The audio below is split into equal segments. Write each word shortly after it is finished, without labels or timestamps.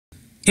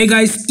Hey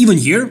guys, Ivan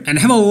here, and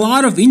I have a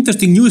lot of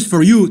interesting news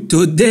for you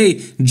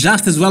today,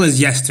 just as well as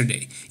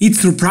yesterday. It's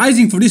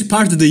surprising for this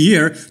part of the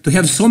year to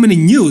have so many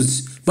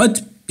news,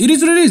 but it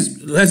is what it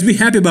is. Let's be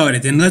happy about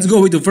it, and let's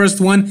go with the first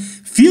one.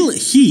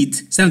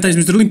 Heath, 7-time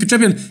Mr. Olympia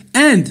champion,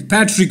 and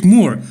Patrick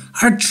Moore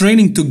are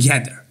training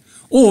together.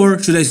 Or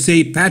should I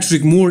say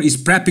Patrick Moore is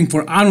prepping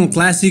for Arnold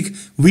Classic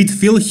with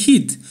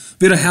Heath,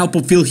 with the help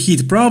of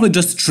Heath, probably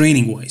just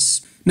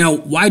training-wise. Now,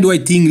 why do I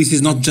think this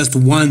is not just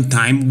one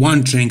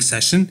training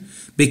session?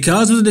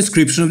 Because of the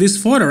description of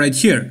this photo right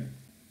here.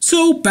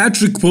 So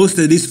Patrick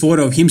posted this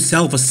photo of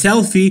himself, a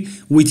selfie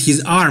with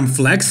his arm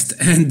flexed,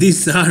 and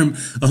this arm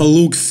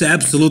looks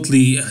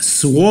absolutely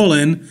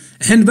swollen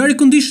and very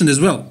conditioned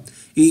as well.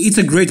 It's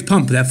a great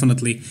pump,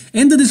 definitely.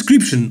 And the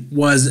description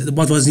was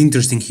what was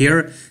interesting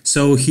here.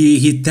 So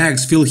he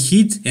tags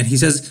Heath and he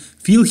says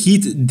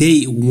Heath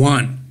day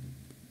 1.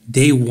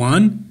 Day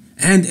 1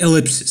 and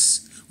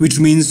ellipsis, which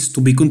means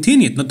to be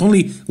continued. Not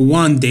only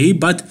one day,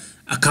 but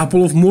a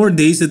couple of more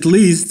days at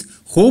least,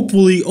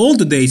 hopefully all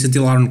the days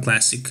until Arnold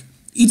Classic.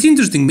 It's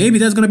interesting, maybe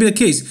that's gonna be the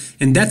case,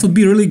 and that would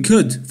be really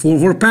good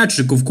for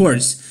Patrick, of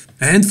course.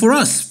 And for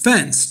us,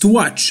 fans, to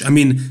watch. I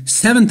mean,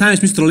 7 times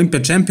Mr. Olympia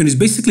champion is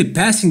basically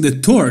passing the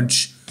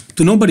torch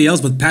to nobody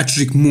else but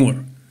Patrick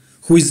Moore,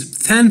 who is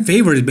fan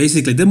favorite,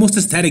 basically, the most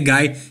aesthetic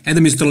guy at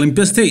the Mr.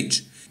 Olympia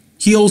stage.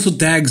 He also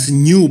tags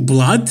New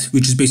Blood,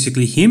 which is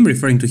basically him,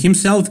 referring to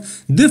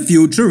himself, The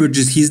Future, which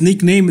is his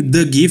nickname,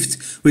 The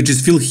Gift, which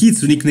is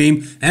Heath's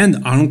nickname,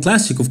 and Arnold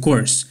Classic, of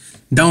course.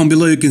 Down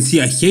below you can see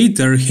a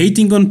hater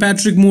hating on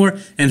Patrick Moore,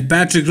 and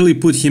Patrick really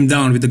put him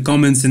down with the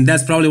comments, and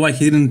that's probably why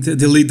he didn't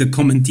delete the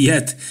comment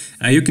yet.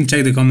 You can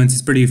check the comments,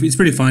 it's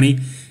pretty funny.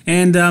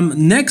 And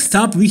next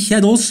up we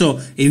had also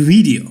a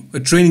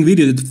training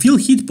video that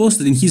Heath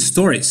posted in his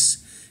stories.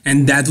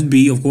 And that would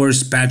be, of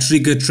course,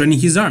 Patrick training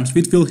his arms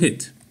with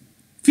Heath.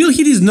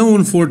 Heath is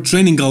known for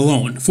training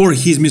alone, for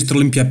his Mr.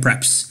 Olympia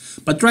preps,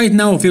 but right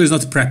now Phil is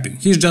not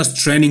prepping, he's just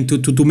training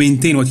to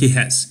maintain what he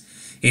has.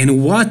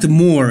 And what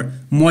more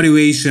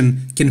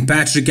motivation can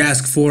Patrick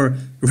ask for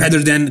rather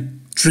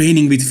than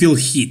training with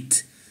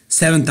Heath,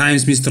 7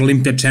 times Mr.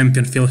 Olympia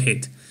champion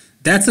Heath.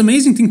 That's an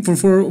amazing thing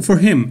for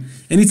him,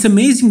 and it's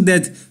amazing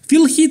that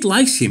Heath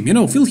likes him. You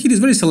know, Heath is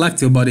very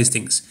selective about these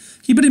things,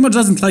 he pretty much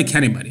doesn't like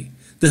anybody.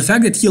 The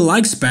fact that he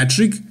likes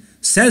Patrick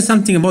says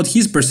something about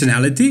his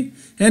personality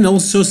and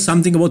also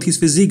something about his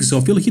physique, so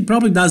Heath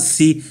probably does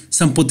see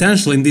some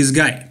potential in this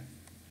guy.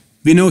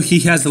 We know he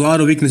has a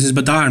lot of weaknesses,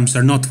 but arms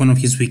are not one of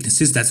his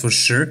weaknesses, that's for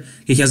sure.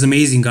 He has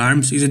amazing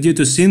arms. Is it due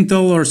to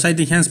synthol or site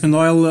enhancement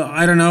oil?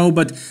 I don't know,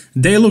 but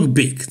they look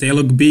big. They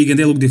look big and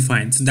they look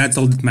defined, so that's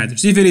all that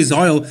matters. If it is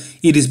oil,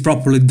 it is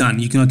properly done,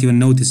 you cannot even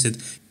notice it.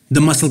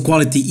 The muscle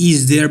quality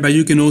is there, but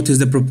you can notice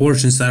the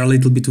proportions are a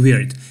little bit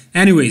weird.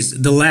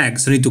 Anyways, the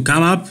legs need to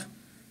come up,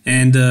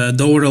 and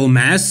the overall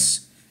mass,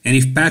 and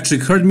if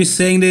Patrick heard me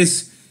saying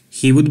this,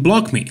 he would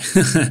block me,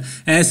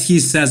 as he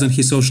says on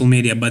his social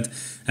media, but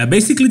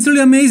basically it's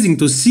really amazing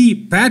to see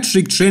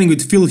Patrick training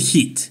with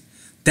Heath.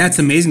 That's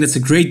amazing, that's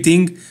a great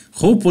thing.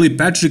 Hopefully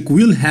Patrick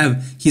will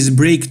have his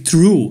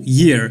breakthrough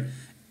year,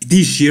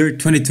 this year,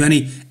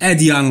 2020, at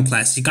the Arnold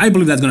Classic. I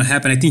believe that's gonna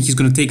happen. I think he's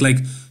gonna take like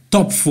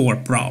top 4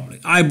 probably.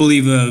 I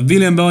believe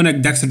William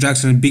Bonac, Dexter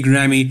Jackson and Big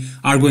Ramy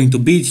are going to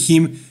beat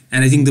him,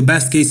 and I think the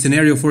best case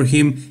scenario for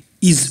him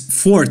is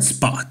 4th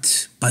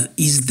spot. But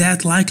is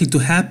that likely to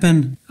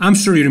happen? I'm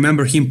sure you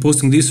remember him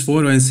posting this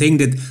photo and saying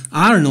that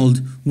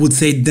Arnold would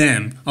say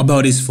damn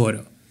about his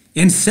photo.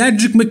 And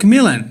Cedric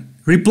McMillan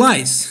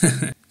replies.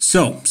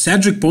 So,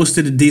 Cedric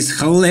posted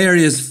this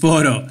hilarious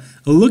photo.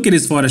 Look at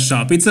his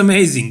Photoshop, it's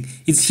amazing.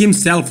 It's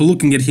himself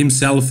looking at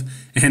himself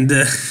and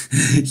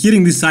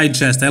hitting the side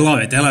chest. I love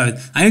it.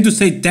 I need to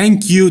say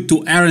thank you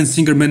to Aaron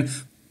Singerman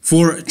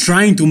for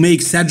trying to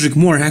make Cedric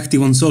more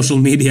active on social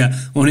media,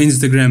 on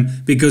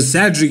Instagram, because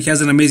Cedric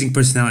has an amazing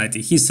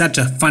personality. He's such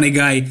a funny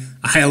guy,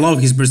 I love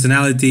his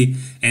personality,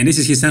 and this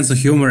is his sense of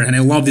humor, and I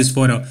love this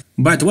photo.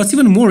 But what's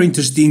even more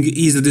interesting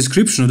is the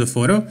description of the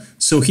photo.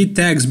 So he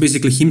tags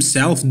basically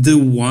himself, the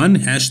one,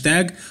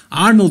 hashtag,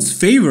 Arnold's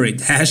favorite,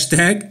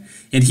 hashtag,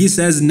 and he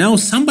says, now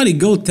somebody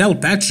go tell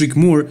Patrick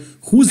Moore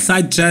whose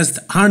side chest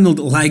Arnold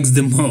likes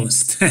the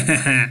most.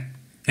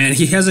 And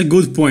he has a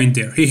good point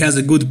there, he has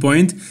a good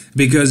point,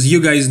 because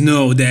you guys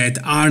know that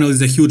Arnold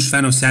is a huge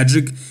fan of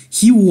Cedric.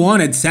 He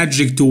wanted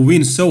Cedric to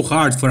win so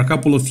hard for a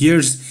couple of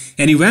years,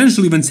 and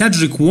eventually when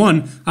Cedric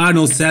won,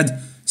 Arnold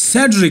said,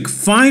 Cedric,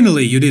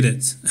 finally you did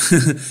it.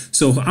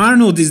 So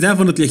Arnold is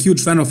definitely a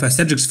huge fan of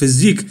Cedric's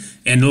physique,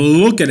 and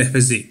look at the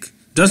physique,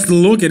 just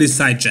look at his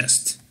side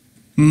chest.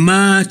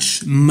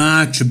 Much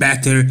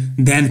better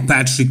than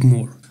Patrick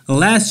Moore.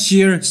 Last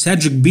year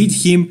Cedric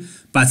beat him,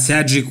 but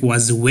Cedric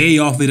was way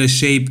off with the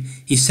shape.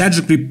 If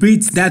Cedric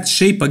repeats that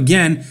shape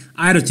again,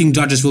 I don't think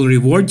judges will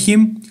reward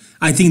him.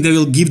 I think they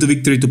will give the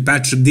victory to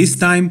Patrick this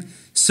time.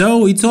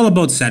 So it's all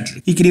about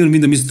Cedric. He can even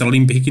win the Mr.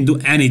 Olympia, he can do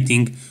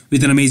anything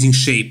with an amazing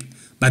shape.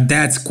 but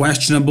that's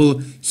questionable.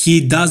 He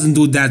doesn't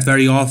do that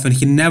very often.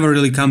 He never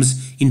really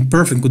comes in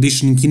perfect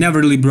conditioning. He never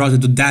really brought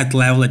it to that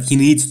level that he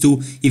needs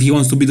to if he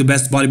wants to be the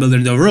best bodybuilder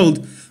in the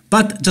world.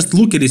 But just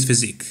look at his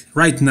physique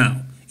right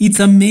now. It's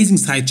amazing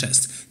side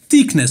chest,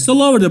 thickness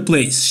all over the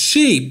place,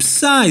 shape,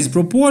 size,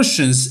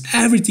 proportions,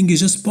 everything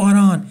is just spot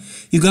on.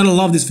 You gotta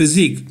love this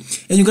physique,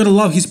 and you gotta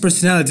love his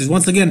personalities.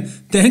 Once again,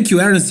 thank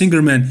you Aaron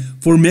Singerman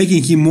for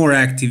making him more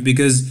active,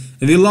 because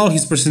we love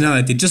his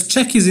personality. Just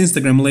check his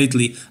Instagram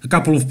lately, a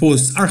couple of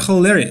posts are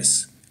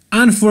hilarious.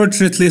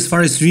 Unfortunately, as far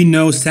as we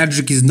know,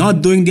 Cedric is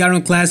not doing the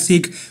Arnold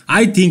Classic.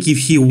 I think if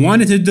he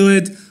wanted to do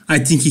it, I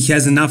think he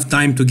has enough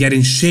time to get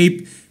in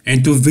shape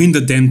and to win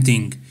the damn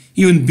thing.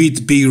 Even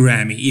beat Big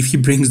Ramy, if he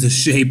brings the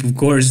shape, of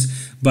course,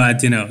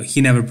 but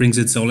he never brings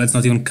it, so let's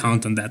not even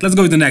count on that. Let's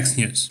go with the next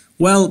news.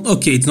 Well,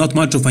 okay, it's not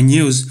much of a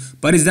news,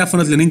 but it's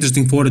definitely an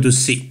interesting photo to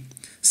see.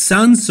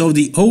 Sons of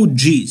the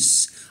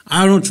OGs,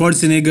 Arnold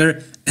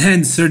Schwarzenegger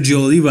and Sergio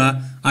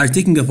Oliva, are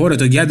taking a photo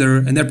together,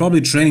 and they're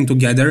probably training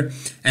together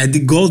at the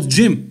Gold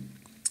Gym.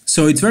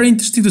 So it's very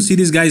interesting to see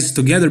these guys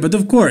together, but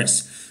of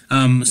course,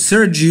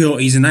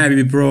 Sergio is an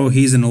IFBB pro,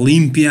 he's an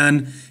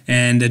Olympian,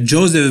 and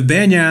Joseph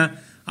Benya,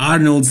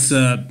 Arnold's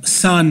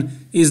son,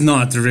 is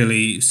not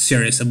really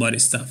serious about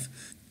his stuff.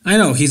 I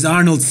know, he's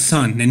Arnold's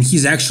son, and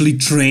he's actually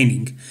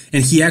training,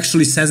 and he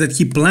actually says that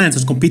he plans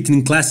on competing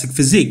in classic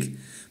physique,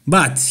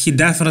 but he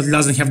definitely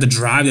doesn't have the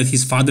drive that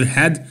his father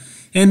had,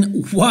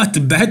 and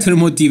what better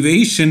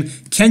motivation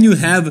can you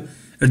have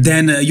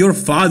than your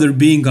father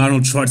being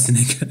Arnold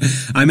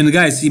Schwarzenegger? I mean,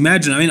 guys,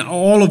 imagine,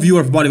 all of you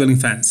are bodybuilding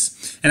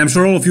fans, and I'm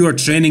sure all of you are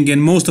training,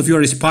 and most of you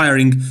are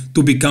aspiring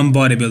to become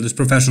bodybuilders,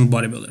 professional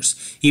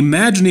bodybuilders.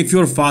 Imagine if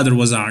your father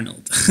was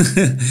Arnold.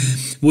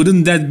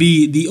 Wouldn't that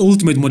be the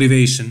ultimate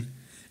motivation?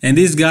 And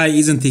this guy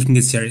isn't taking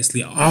it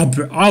seriously,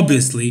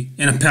 obviously,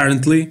 and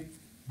apparently.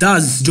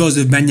 Does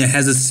Joseph Benya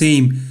has the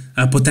same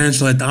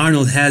potential that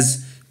Arnold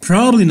has?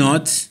 Probably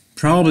not.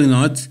 Probably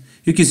not.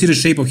 You can see the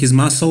shape of his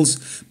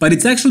muscles, but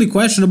it's actually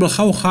questionable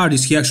how hard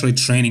is he actually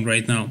training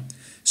right now.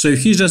 So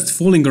if he's just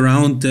fooling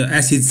around,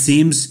 as it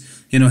seems,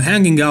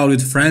 hanging out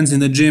with friends in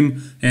the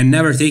gym and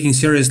never taking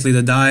seriously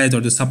the diet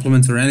or the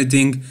supplements or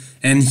anything,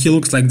 and he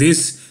looks like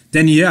this,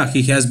 then yeah,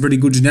 he has pretty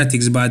good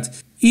genetics,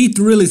 but it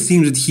really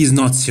seems that he's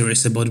not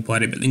serious about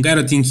bodybuilding. I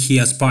don't think he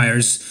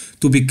aspires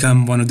to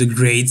become one of the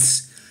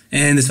greats,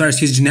 and as far as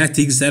his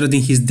genetics, I don't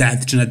think he's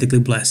that genetically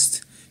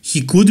blessed.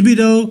 He could be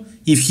though,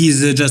 if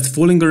he's just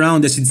fooling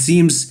around as it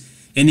seems,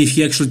 and if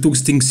he actually took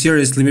things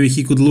seriously, maybe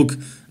he could look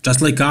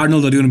just like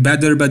Arnold or even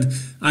better, but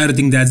I don't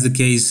think that's the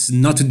case,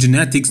 not with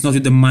genetics, not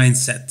with the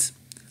mindset,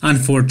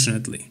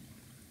 unfortunately.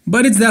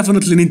 But it's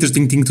definitely an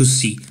interesting thing to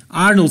see.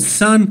 Arnold's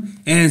son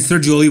and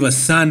Sergio Oliva's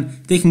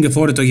son taking a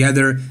photo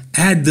together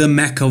at the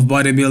Mecca of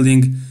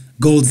bodybuilding,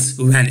 Gold's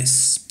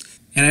Venice.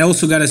 And I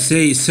also gotta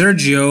say,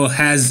 Sergio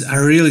has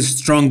a really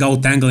strong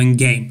out-angling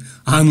game.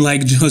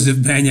 Unlike Joseph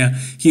Benya,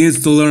 he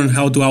needs to learn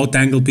how to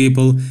out-angle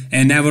people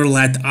and never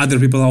let other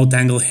people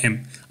out-angle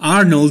him.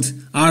 Arnold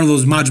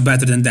was much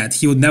better than that.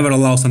 He would never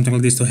allow something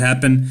like this to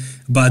happen,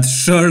 but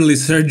surely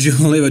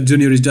Sergio Oliva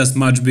Jr. is just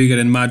much bigger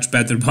and much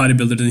better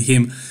bodybuilder than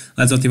him.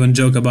 Let's not even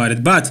joke about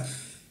it, but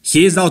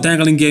his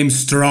out-angling game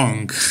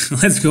strong.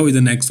 Let's go with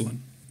the next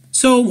one.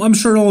 So I'm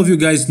sure all of you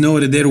guys know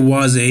that there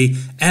was a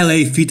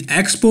LA Fit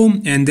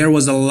Expo and there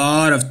was a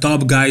lot of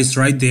top guys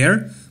right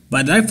there,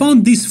 but I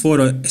found this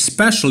photo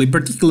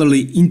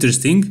particularly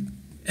interesting.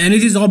 And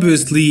it is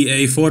obviously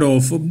a photo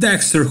of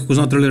Dexter, who's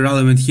not really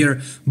relevant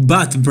here,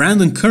 but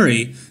Brandon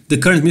Curry, the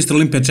current Mr.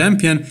 Olympia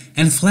champion,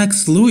 and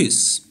Flex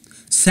Lewis,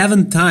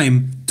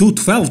 7-time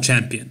 212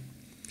 champion.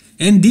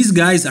 And these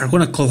guys are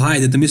gonna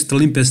collide at the Mr.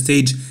 Olympia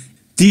stage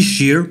this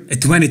year,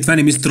 at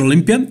 2020 Mr.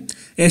 Olympia.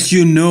 As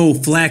you know,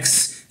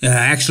 Flex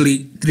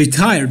actually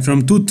retired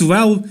from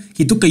 212,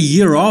 he took a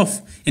year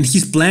off, and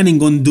he's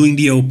planning on doing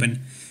the Open.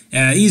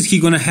 Is he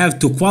gonna have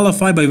to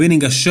qualify by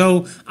winning a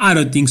show? I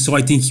don't think so.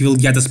 I think he will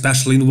get a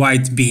special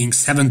invite, being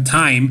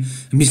 7-time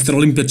Mr.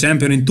 Olympia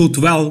champion in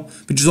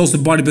 212, which is also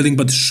bodybuilding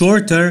but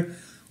shorter.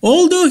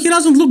 Although he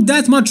doesn't look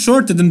that much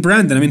shorter than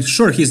Brandon.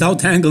 Sure, he's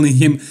out-angling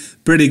him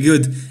pretty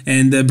good,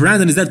 and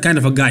Brandon is that kind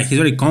of a guy. He's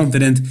very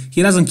confident,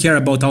 he doesn't care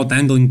about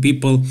out-angling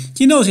people,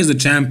 he knows he's the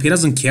champ, he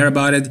doesn't care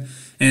about it,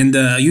 and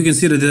you can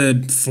see that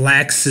the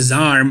Flex's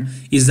arm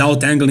is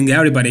out-angling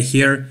everybody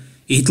here.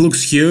 It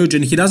looks huge,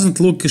 and he doesn't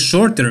look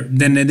shorter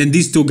than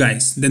these two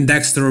guys, than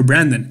Dexter or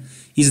Brandon.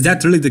 Is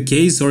that really the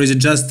case, or is it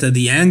just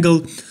the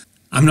angle?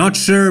 I'm not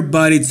sure,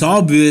 but it's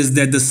obvious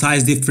that the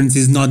size difference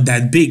is not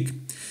that big.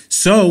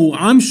 So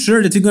I'm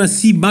sure that you're gonna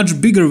see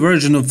much bigger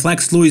version of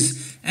Flex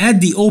Lewis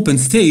at the Open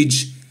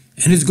stage,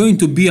 and it's going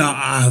to be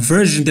a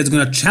version that's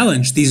gonna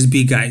challenge these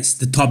big guys,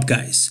 the top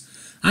guys.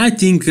 I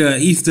think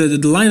if the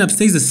lineup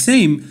stays the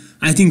same,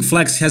 I think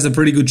Flex has a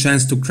pretty good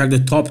chance to crack the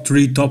top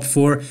 3, top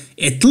 4,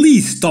 at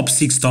least top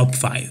 6, top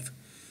 5.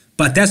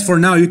 But as for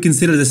now, you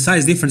consider the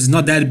size difference is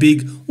not that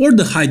big, or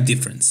the height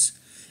difference.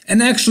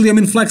 And actually,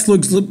 Flex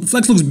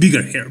looks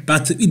bigger here,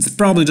 but it's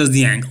probably just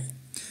the angle.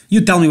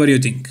 You tell me what you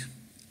think.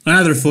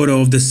 Another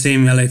photo of the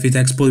same LA Fit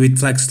Expo with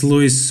Flex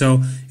Lewis,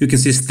 so you can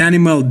see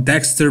Stanimal,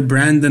 Dexter,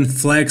 Brandon,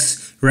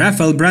 Flex,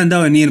 Rafael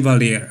Brandao and Ian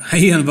Valier.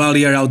 Ian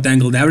Valier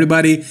out-angled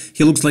everybody,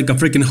 he looks like a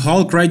freaking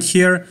Hulk right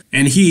here,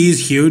 and he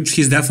is huge,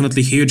 he's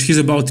definitely huge, he's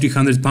about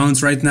 300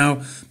 pounds right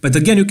now, but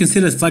again you can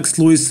see that Flex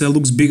Lewis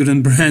looks bigger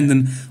than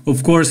Brandon.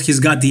 Of course he's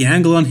got the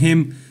angle on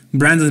him,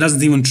 Brandon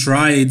doesn't even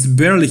try, it's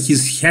barely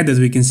his head that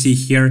we can see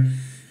here.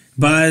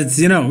 But,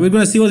 you know, we're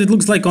gonna see what it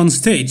looks like on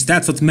stage,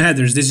 that's what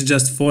matters, this is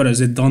just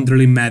photos, it don't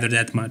really matter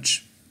that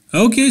much.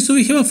 Okay, so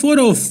we have a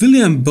photo of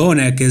William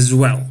Bonac as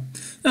well.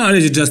 Now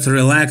this is just a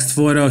relaxed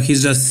photo,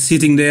 he's just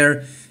sitting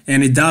there,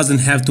 and it doesn't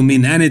have to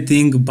mean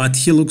anything, but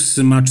he looks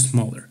much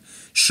smaller.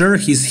 Sure,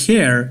 his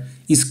hair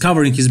is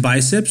covering his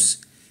biceps,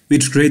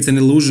 which creates an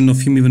illusion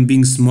of him even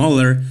being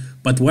smaller,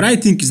 but what I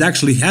think is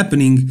actually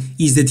happening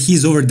is that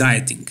he's over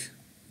dieting.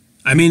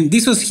 I mean,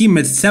 this was him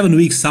at 7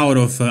 weeks out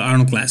of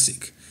Arnold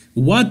Classic.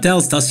 What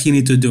else does he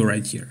need to do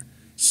right here?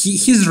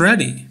 He's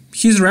ready.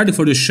 He's ready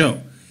for the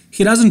show.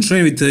 He doesn't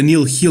train with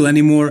Neil Hill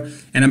anymore,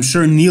 and I'm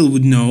sure Neil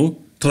would know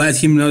to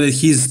let him know that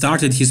he's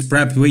started his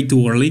prep way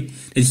too early,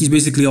 that he's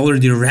basically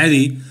already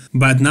ready,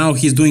 but now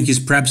he's doing his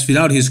preps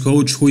without his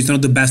coach, who is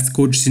not the best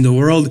coach in the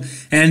world,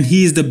 and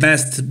he is the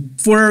best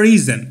for a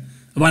reason.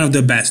 One of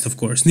the best, of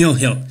course, Neil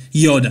Hill,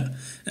 Yoda.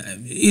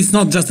 It's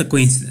not just a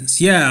coincidence.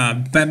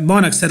 Yeah,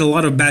 Bonac said a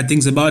lot of bad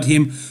things about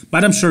him,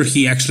 but I'm sure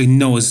he actually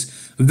knows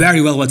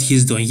very well what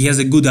he's doing. He has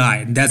a good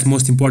eye, that's the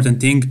most important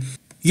thing.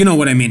 You know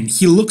what I mean.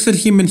 He looks at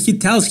him and he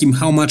tells him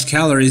how much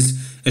calories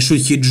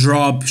should he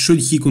drop, should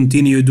he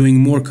continue doing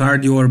more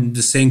cardio or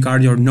the same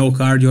cardio or no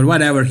cardio or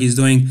whatever he's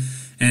doing.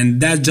 And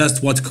that's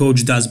just what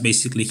coach does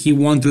basically. He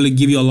won't really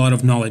give you a lot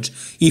of knowledge.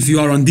 If you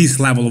are on this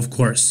level, of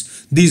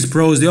course. These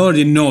pros, they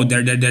already know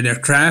their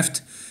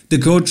craft. The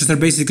coaches are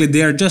basically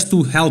there just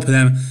to help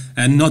them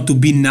and not to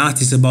be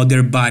naughty about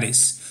their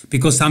bodies.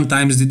 Because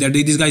sometimes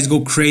these guys go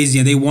crazy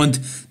and they want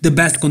the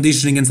best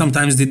conditioning, and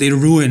sometimes they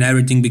ruin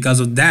everything because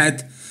of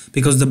that,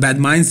 because of the bad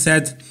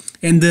mindset.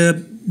 And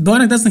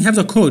Bonac doesn't have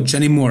the coach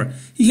anymore.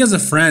 He has a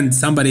friend,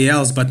 somebody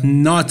else, but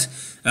not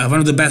one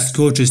of the best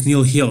coaches,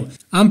 Neil Hill.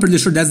 I'm pretty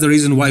sure that's the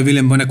reason why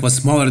William Bonac was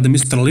smaller than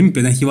Mr.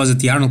 Olympia than he was at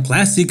the Arnold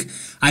Classic.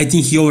 I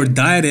think he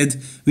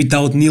over-dieted.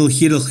 Without Neil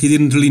Hill, he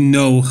didn't really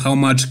know how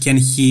much can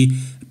he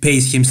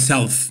pace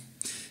himself.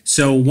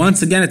 So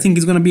once again, I think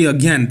it's going to be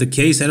again the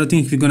case. I don't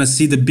think we're going to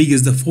see the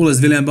biggest, the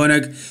fullest William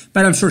Bonac,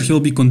 but I'm sure he'll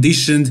be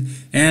conditioned,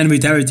 and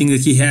with everything that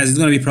he has, it's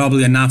going to be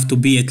probably enough to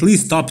be at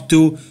least top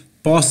 2,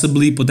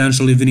 possibly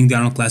potentially winning the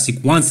Arnold Classic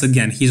once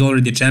again. He's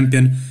already a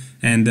champion,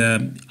 and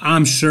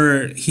I'm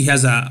sure he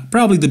has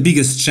probably the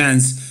biggest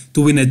chance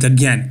to win it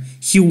again.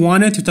 He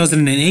won it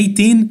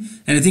 2018,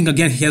 and I think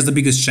again he has the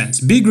biggest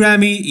chance. Big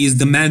Ramy is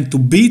the man to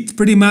beat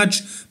pretty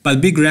much, but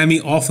Big Ramy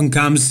often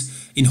comes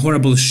in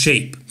horrible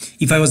shape.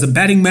 If I was a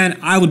betting man,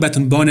 I would bet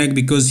on Bonac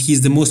because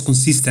he's the most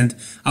consistent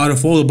out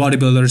of all the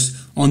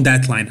bodybuilders on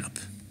that lineup.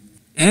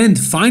 And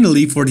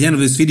finally, for the end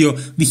of this video,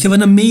 we have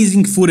an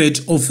amazing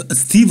footage of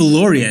Steve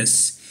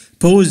Laurias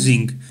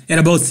posing at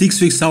about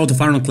 6 weeks out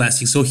of Arnold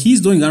Classic. So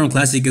he's doing Arnold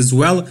Classic as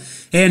well,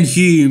 and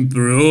he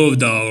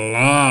improved a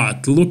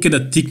lot. Look at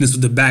the thickness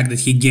of the back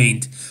that he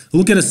gained.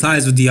 Look at the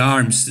size of the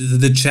arms,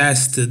 the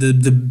chest,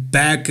 the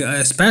back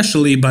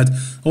especially, but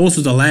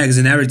also the legs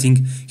and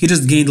everything. He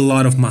just gained a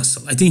lot of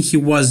muscle. I think he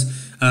was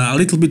a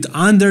little bit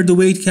under the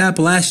weight cap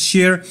last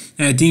year,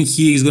 and I think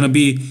he is going to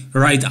be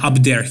right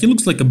up there. He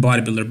looks like a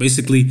bodybuilder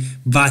basically,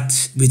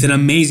 but with an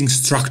amazing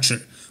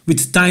structure,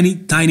 with tiny,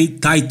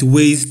 tight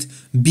waist,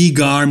 big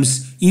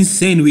arms,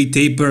 insane weight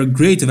taper,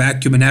 great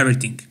vacuum and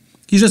everything.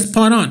 He's just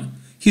spot on.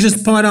 He's just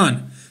spot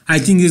on. I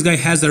think this guy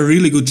has a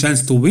really good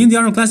chance to win the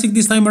Arnold Classic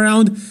this time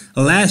around.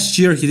 Last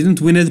year he didn't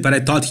win it, but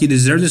I thought he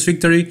deserved this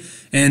victory.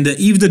 And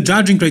if the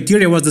judging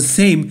criteria was the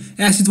same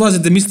as it was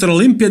at the Mr.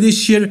 Olympia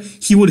this year,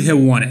 he would have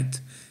won it.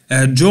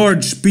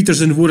 George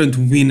Peterson wouldn't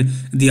win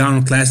the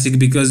Arnold Classic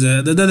because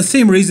the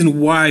same reason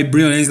why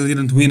Brian Ainsley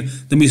didn't win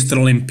the Mr.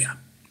 Olympia.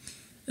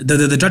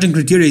 The judging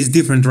criteria is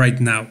different right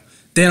now.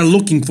 They are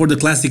looking for the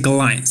Classic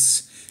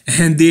Alliance.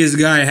 And this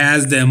guy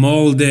has them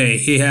all day.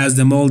 He has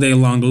them all day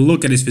long.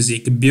 Look at his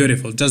physique.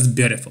 Beautiful. Just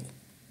beautiful.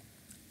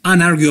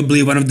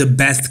 Unarguably one of the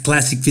best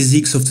classic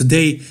physiques of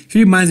today. He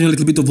reminds me a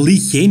little bit of Lee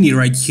Haney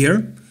right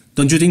here.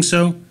 Don't you think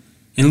so?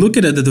 And look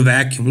at the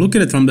vacuum. Look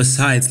at it from the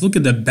sides. Look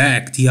at the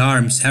back, the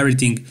arms,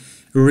 everything.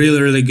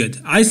 Really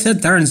good. I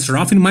said Terence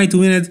Ruffin might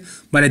win it,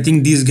 but I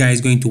think this guy is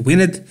going to win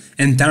it.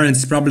 And Terence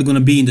is probably going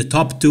to be in the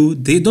top 2.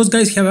 Those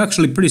guys have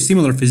actually pretty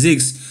similar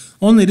physiques.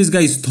 Only this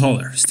guy is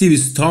taller. Steve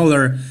is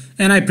taller.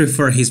 And I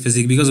prefer his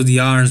physique because of the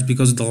arms,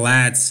 because of the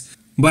lats.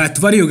 But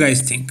what do you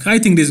guys think? I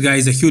think this guy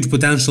has a huge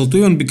potential to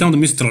even become the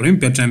Mr.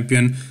 Olympia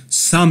champion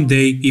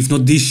someday, if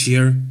not this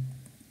year.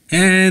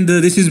 And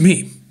this is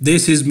me.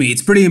 This is me.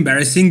 It's pretty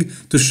embarrassing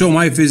to show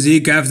my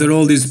physique after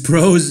all these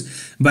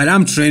pros, but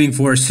I'm training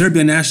for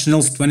Serbia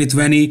Nationals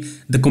 2020.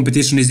 The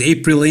competition is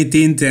April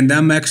 18th, and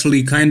I'm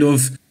actually kind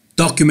of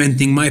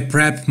documenting my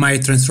prep, my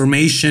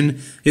transformation.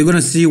 You're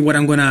gonna see what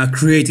I'm gonna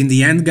create in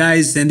the end,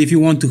 guys. And if you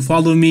want to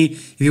follow me,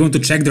 if you want to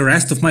check the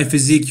rest of my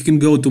physique, you can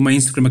go to my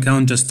Instagram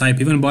account, just type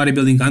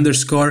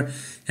 #evenbodybuilding_,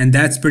 and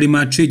that's pretty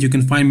much it. You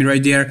can find me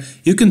right there.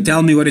 You can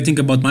tell me what you think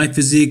about my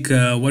physique,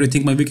 what you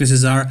think my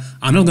weaknesses are.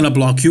 I'm not gonna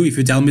block you if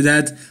you tell me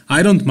that.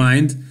 I don't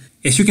mind.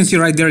 As you can see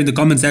right there in the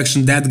comment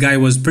section, that guy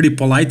was pretty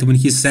polite when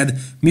he said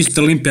Mr.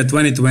 Olympia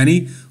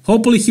 2020.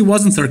 Hopefully he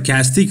wasn't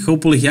sarcastic,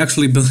 hopefully he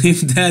actually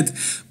believed that,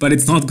 but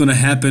it's not gonna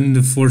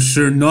happen for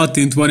sure, not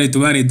in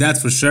 2020,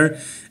 that's for sure.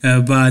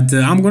 But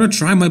I'm gonna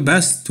try my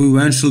best to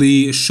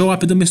eventually show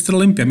up at the Mr.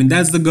 Olympia. I mean,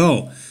 that's the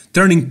goal.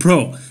 Turning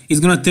pro. It's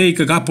gonna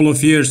take a couple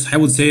of years, I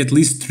would say at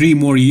least 3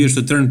 more years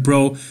to turn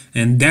pro,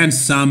 and then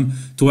some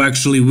to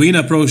actually win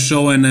a pro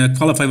show and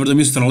qualify for the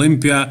Mr.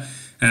 Olympia.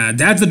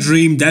 That's the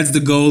dream, that's the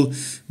goal,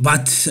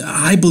 but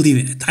I believe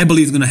in it. I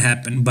believe it's gonna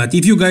happen. But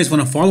if you guys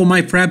wanna follow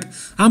my prep,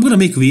 I'm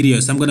gonna make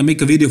videos. I'm gonna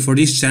make a video for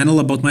this channel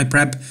about my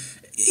prep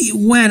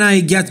when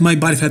I get my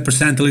body fat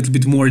percent a little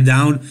bit more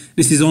down.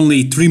 This is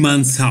only 3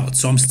 months out,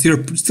 so I'm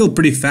still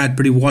pretty fat,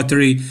 pretty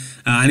watery.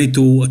 I need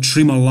to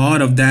trim a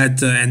lot of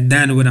that, and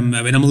then when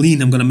I'm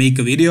lean, I'm gonna make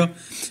a video,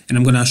 and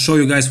I'm gonna show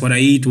you guys what I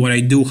eat, what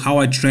I do, how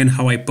I train,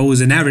 how I pose,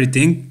 and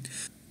everything.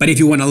 But if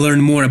you want to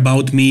learn more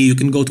about me, you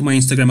can go to my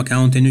Instagram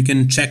account and you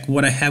can check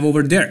what I have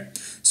over there.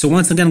 So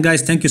once again,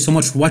 guys, thank you so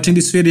much for watching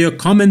this video.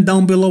 Comment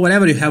down below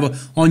whatever you have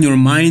on your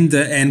mind,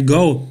 and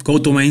go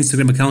to my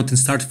Instagram account and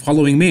start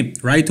following me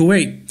right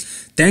away.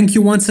 Thank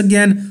you once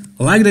again.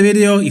 Like the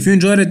video. If you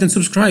enjoyed it, then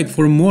subscribe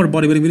for more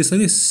bodybuilding videos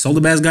like this. All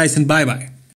the best, guys, and bye-bye.